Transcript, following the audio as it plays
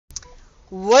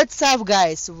What's up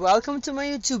guys, welcome to my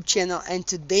YouTube channel, and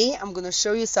today I'm gonna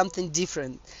show you something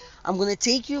different. I'm gonna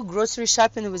take you grocery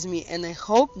shopping with me, and I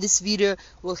hope this video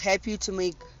will help you to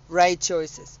make right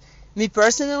choices. Me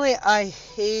personally, I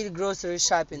hate grocery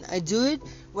shopping. I do it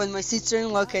when my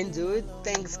sister-in-law can do it.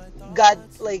 Thanks God,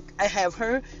 like I have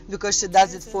her because she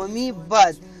does it for me,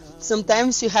 but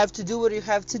sometimes you have to do what you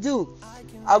have to do.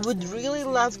 I would really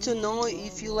love to know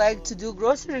if you like to do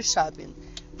grocery shopping.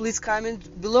 Please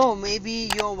comment below. Maybe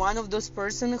you're one of those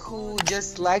person who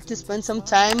just like to spend some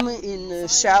time in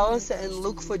shelves and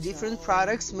look for different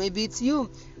products. Maybe it's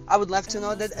you. I would love to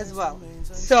know that as well.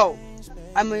 So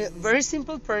I'm a very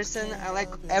simple person. I like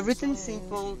everything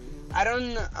simple. I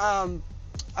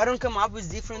don't come up with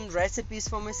different recipes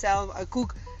for myself. I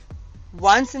cook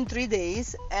once in 3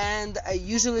 days, and I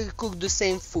usually cook the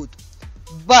same food.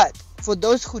 But for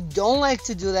those who don't like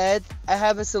to do that, I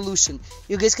have a solution.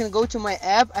 You guys can go to my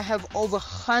app. I have over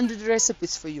 100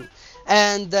 recipes for you,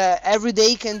 and every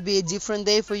day can be a different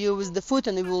day for you with the food,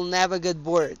 and you will never get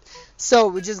bored. So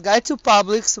we just got to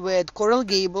Publix. We're at Coral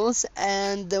Gables,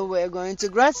 and we're going to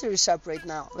grocery shop right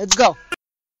now. Let's go.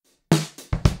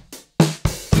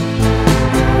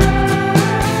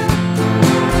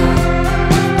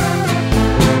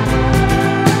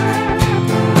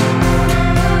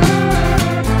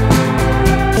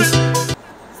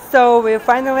 So we're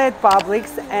finally at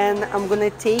Publix, and I'm gonna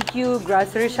take you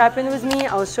grocery shopping with me.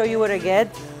 I'll show you what I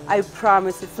get. I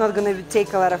promise it's not gonna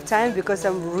take a lot of time because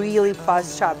I'm really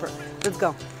fast shopper. Let's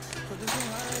go.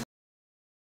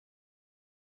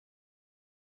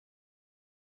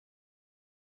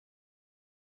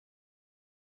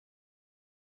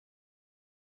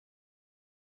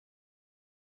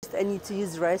 I need to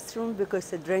use restroom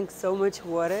because I drank so much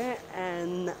water,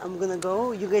 and I'm gonna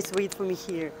go. You guys wait for me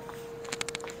here.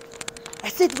 I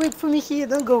said wait for me here,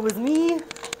 don't go with me.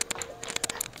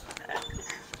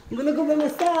 I'm gonna go by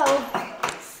myself.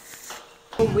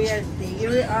 We're at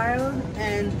dairy aisle,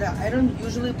 and I don't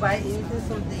usually buy anything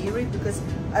from dairy because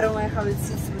I don't like how it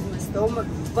sits with my stomach.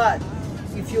 But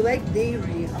if you like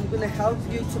dairy, I'm gonna help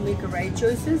you to make the right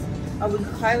choices. I would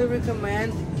highly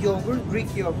recommend yogurt,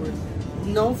 Greek yogurt.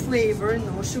 No flavor,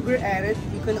 no sugar added.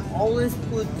 You can always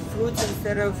put fruits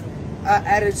instead of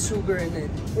added sugar in it,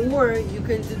 or you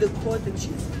can do the cottage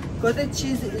cheese. Cottage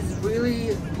cheese is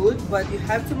really good, but you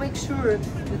have to make sure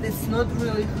that it's not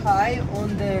really high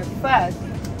on the fat.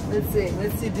 Let's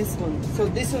see this one. So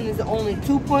this one is only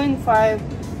 2.5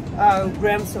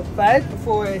 grams of fat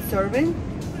for a serving,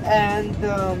 and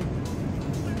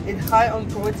it's high on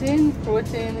protein.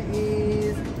 Protein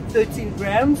is 13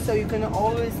 grams, so you can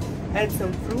always add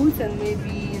some fruits and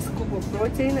maybe a scoop of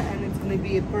protein, and it's going to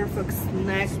be a perfect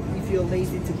snack if you're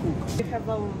lazy to cook. We have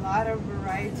a lot of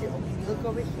variety of milk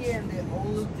over here, and they all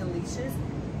look delicious,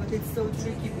 but it's so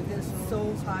tricky because it's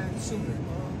so high in sugar.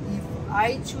 If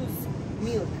I choose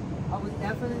milk, I would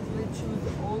definitely choose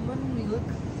almond milk,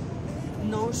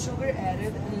 no sugar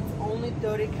added, and it's only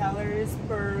 30 calories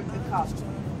per cup,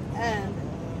 and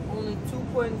only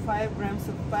 2.5 grams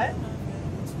of fat,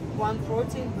 1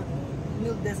 protein, but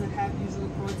milk doesn't have usually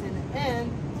protein,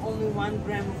 and only 1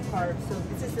 gram of carbs. So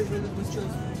this is a really good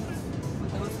choice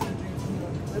for those who drink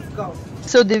milk. Let's go.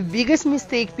 So the biggest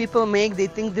mistake people make, they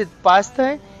think that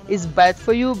pasta is bad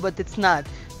for you, but it's not.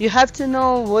 You have to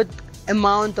know what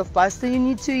amount of pasta you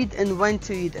need to eat and when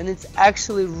to eat, and it's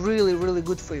actually really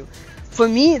good for you. For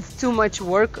me, it's too much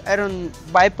work. I don't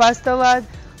buy pasta a lot.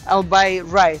 I'll buy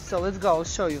rice. So let's go, I'll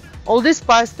show you. All this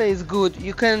pasta is good.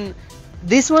 You can,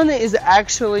 this one is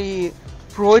actually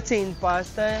protein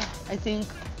pasta, I think.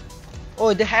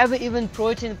 Oh, they have even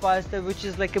protein pasta, which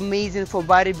is like amazing for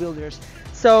bodybuilders.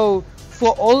 So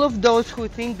for all of those who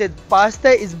think that pasta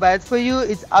is bad for you,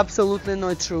 it's absolutely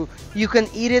not true. You can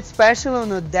eat it, especially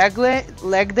on a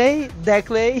leg day.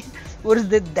 What is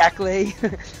the leg?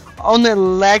 On a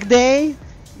leg day,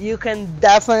 you can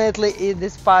definitely eat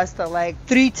this pasta like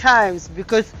 3 times,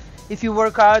 because if you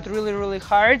work out really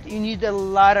hard, you need a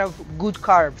lot of good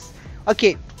carbs.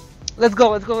 Okay, let's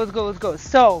go.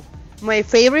 So my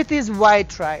favorite is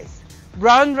white rice.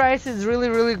 Brown rice is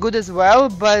really good as well,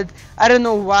 but I don't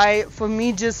know why. For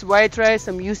me, just white rice,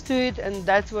 I'm used to it, and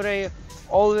that's what I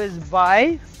always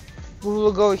buy. We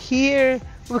will go here.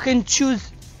 We can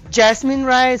choose jasmine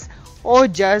rice or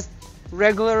just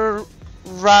regular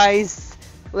rice.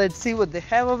 Let's see what they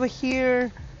have over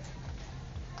here.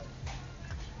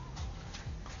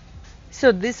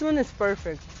 So this one is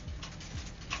perfect.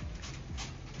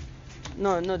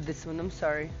 No, not this one, I'm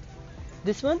sorry.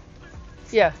 This one?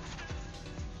 Yeah.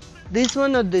 This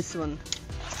one or this one?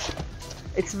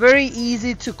 It's very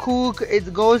easy to cook.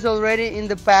 It goes already in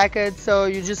the packet, so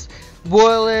you just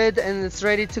boil it and it's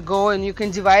ready to go, and you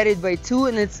can divide it by 2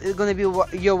 and it's gonna be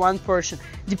your one portion.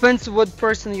 Depends what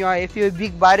person you are. If you're a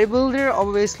big bodybuilder,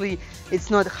 obviously it's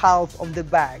not half of the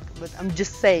bag, but I'm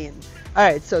just saying. All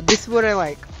right, so this is what I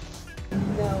like.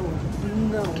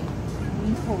 No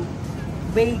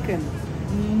bacon,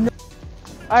 no.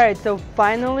 All right, so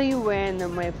finally we're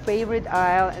in my favorite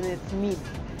aisle, and it's meat,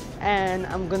 and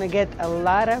I'm gonna get a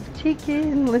lot of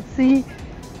chicken. Let's see.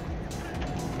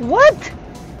 What?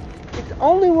 It's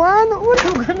only one? What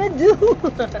am I gonna do?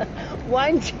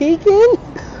 One chicken?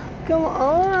 Come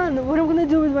on, what am I gonna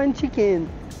do with one chicken?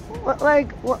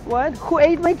 What? Who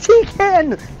ate my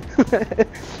chicken?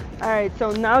 Alright,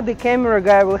 so now the camera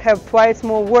guy will have twice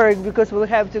more work, because we'll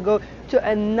have to go to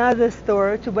another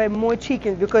store to buy more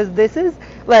chicken, because this is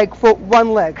like for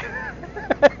one leg.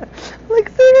 Like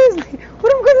seriously,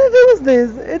 what am I gonna do with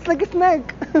this? It's like a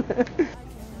snack. Look at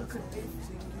this.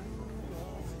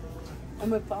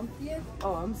 Am I pumped yet?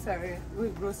 Oh, I'm sorry. We're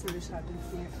grocery shopping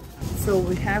here. So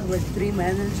we have like 3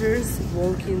 managers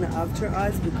walking after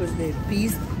us because they're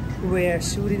pissed. We're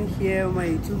shooting here my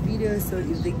YouTube videos, so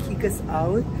if they kick us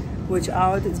out, watch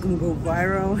out, it's gonna go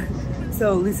viral.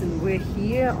 So listen, we're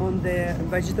here on the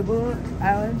vegetable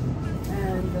island,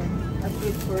 and I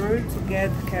prefer to get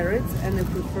carrots, and I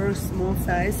prefer small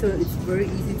size, so it's very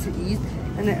easy to eat.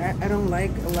 And I don't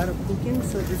like a lot of cooking,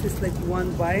 so this is like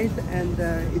one bite, and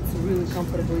it's really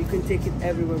comfortable. You can take it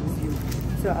everywhere with you.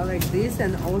 So I like this,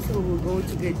 and also we'll go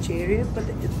to get cherry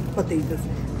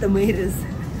tomatoes.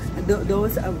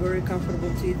 Those are very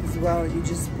comfortable to eat as well. You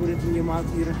just put it in your mouth,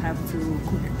 you don't have to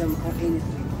cook them or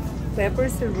anything.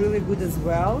 Peppers are really good as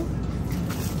well.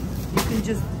 You can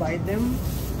just bite them.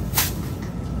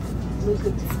 Look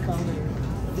at this color.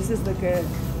 This is like a,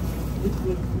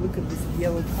 look at this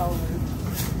yellow color.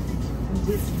 And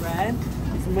this red,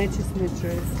 it matches my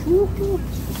dress.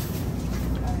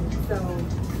 Alright, so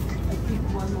I pick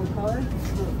one more color.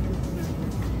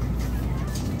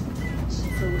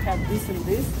 So we have this and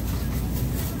this.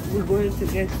 We're going to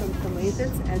get some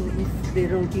tomatoes, and if they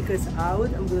don't kick us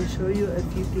out, I'm going to show you a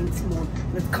few things more.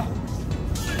 Let's go.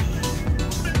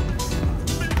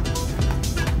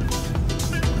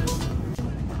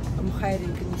 I'm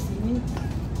hiding, can you see me?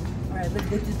 Alright, let's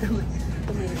go to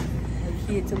tomatoes. Like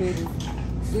here, tomatoes.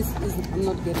 This is, I'm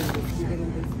not getting this, I'm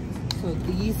getting this. So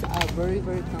these are very,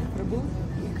 very comfortable.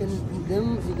 You can eat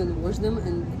them, you can wash them,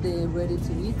 and they're ready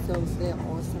to eat, so they're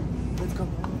awesome. Let's go.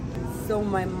 So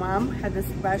my mom had a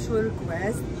special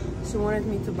request. She wanted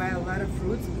me to buy a lot of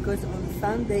fruits because on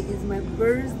Sunday is my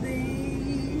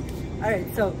birthday.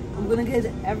 Alright, so I'm gonna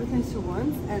get everything she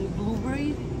wants, and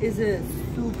blueberry is a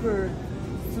super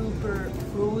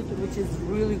fruit which is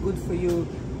really good for you.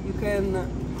 You can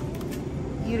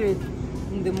eat it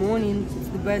in the morning. It's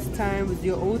the best time with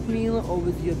your oatmeal or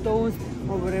with your toast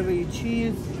or whatever you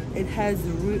choose. It has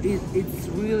it's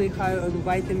really high on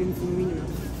vitamins and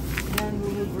minerals. And we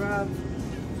will grab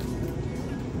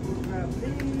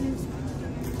these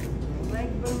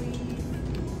blackberries,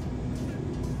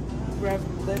 grab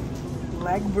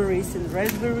blackberries and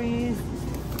raspberries,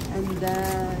 and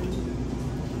then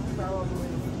probably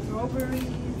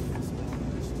strawberries,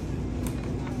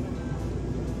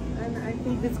 and I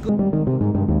think that's good.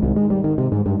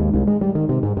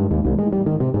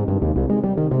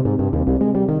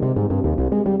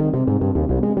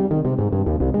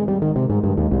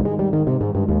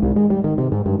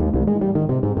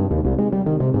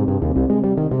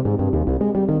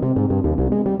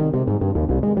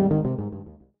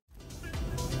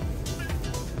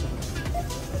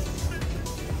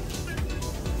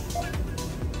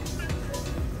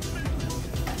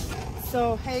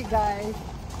 So hey guys,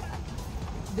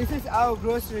 this is our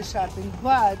grocery shopping,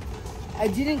 but I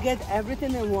didn't get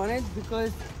everything I wanted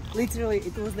because literally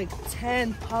it was like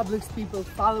 10 Publix people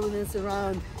following us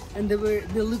around, and they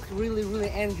looked really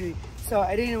angry. So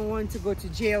I didn't want to go to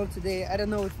jail today. I don't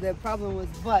know what the problem was,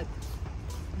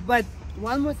 but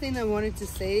one more thing I wanted to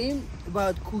say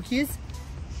about cookies.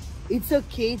 It's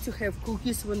okay to have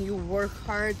cookies when you work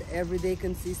hard every day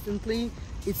consistently.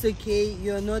 It's okay,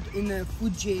 you're not in a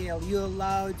food jail. You're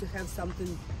allowed to have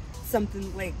something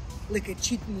like a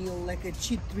cheat meal, like a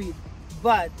cheat treat.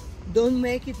 But don't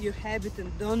make it your habit,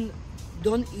 and don't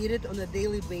eat it on a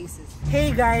daily basis.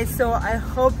 Hey guys, so I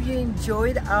hope you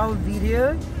enjoyed our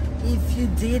video. If you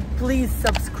did, please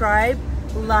subscribe,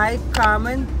 like,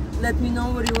 comment. Let me know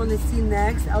what you want to see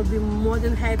next. I'll be more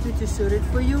than happy to shoot it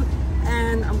for you.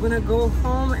 And I'm gonna go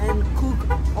home and cook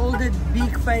all that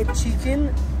big fat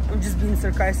chicken. I'm just being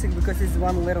sarcastic because it's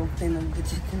one little thing of the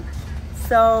chicken.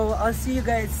 So I'll see you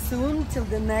guys soon till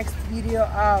the next video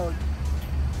out.